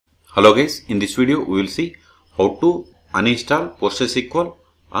Hello guys, in this video we will see how to uninstall PostgreSQL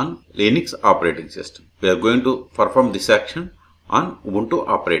on Linux operating system. We are going to perform this action on Ubuntu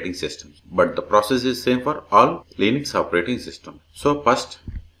operating systems, but the process is same for all Linux operating systems. So first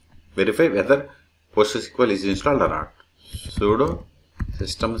verify whether PostgreSQL is installed or not. Sudo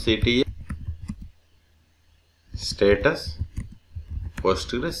systemctl status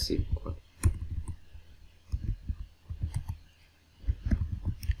PostgresQL.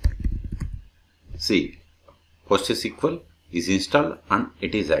 See, PostgreSQL is installed and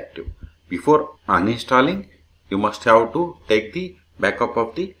it is active. Before uninstalling, you must have to take the backup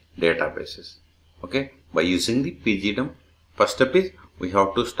of the databases. Okay, by using the pgdump. First step is we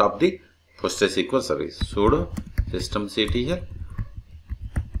have to stop the PostgreSQL service. Sudo systemctl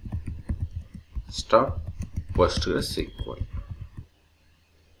stop PostgreSQL.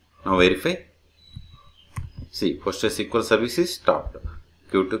 Now verify. See, PostgreSQL service is stopped.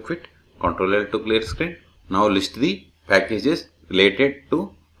 Q to quit. Ctrl L to clear screen. Now list the packages related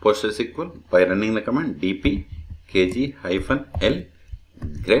to PostgreSQL by running the command dpkg-l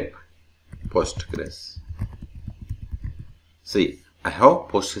grep postgres. See, I have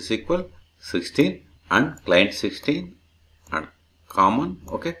PostgreSQL 16 and client 16 and common.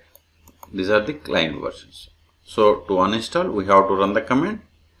 Okay, these are the client versions. So to uninstall, we have to run the command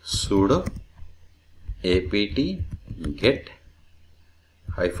sudo apt-get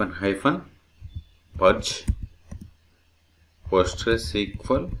purge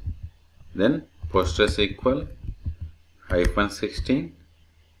PostgresQL, then PostgresQL -16,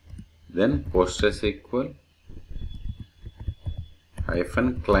 then PostgresQL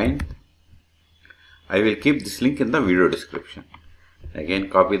 -client. I will keep this link in the video description. Again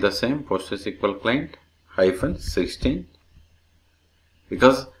copy the same PostgresQL client -16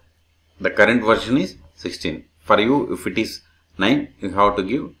 because the current version is 16. For you, if it is 9, you have to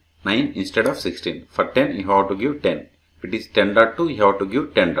give 9 instead of 16. For 10, you have to give 10. If it is 10.2, you have to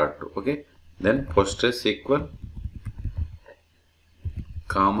give 10.2. Okay. Then PostgresQL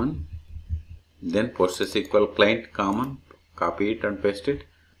common. Then PostgresQL client common. Copy it and paste it.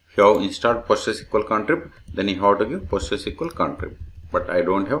 If you have installed PostgreSQL contrib, then you have to give PostgreSQL contrib. But I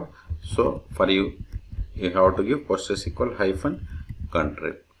don't have. So for you, you have to give PostgreSQL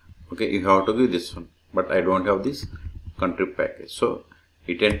 -contrib. Okay. You have to give this one. But I don't have this contrib package. So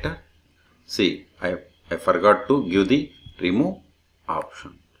hit enter. See, I forgot to give the remove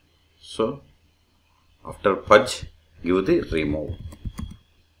option. So after purge, give the remove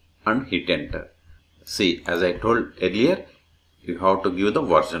and hit enter. See, as I told earlier, you have to give the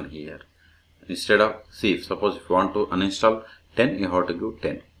version here. Instead of, see, suppose if you want to uninstall 10, you have to give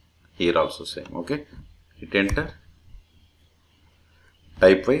 10. Here also same. Okay. Hit enter.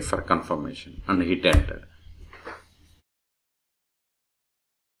 Type Y for confirmation and hit enter.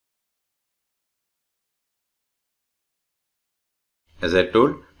 As I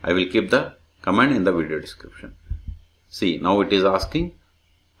told, I will keep the command in the video description. See, now it is asking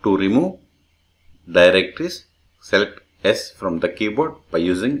to remove directories. Select S from the keyboard by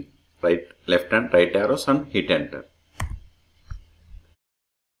using left and right arrows and hit enter.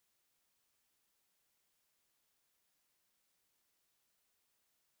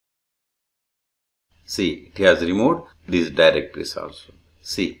 See, it has removed these directories also.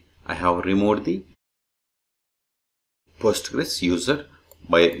 See, I have removed the Postgres user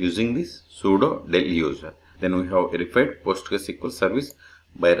by using this sudo deluser. Then we have verified PostgreSQL service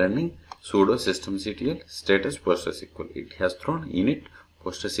by running sudo systemctl status PostgreSQL. It has thrown init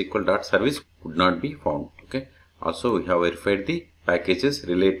PostgreSQL.service could not be found. Okay. Also we have verified the packages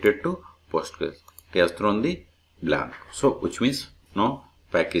related to Postgres. It has thrown the blank. So which means no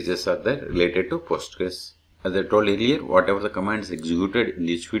packages are there related to Postgres. As I told earlier, whatever the commands executed in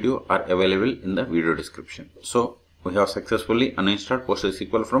this video are available in the video description. So we have successfully uninstalled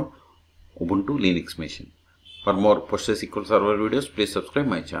PostgreSQL from Ubuntu Linux machine. For more PostgreSQL server videos, please subscribe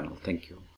my channel. Thank you.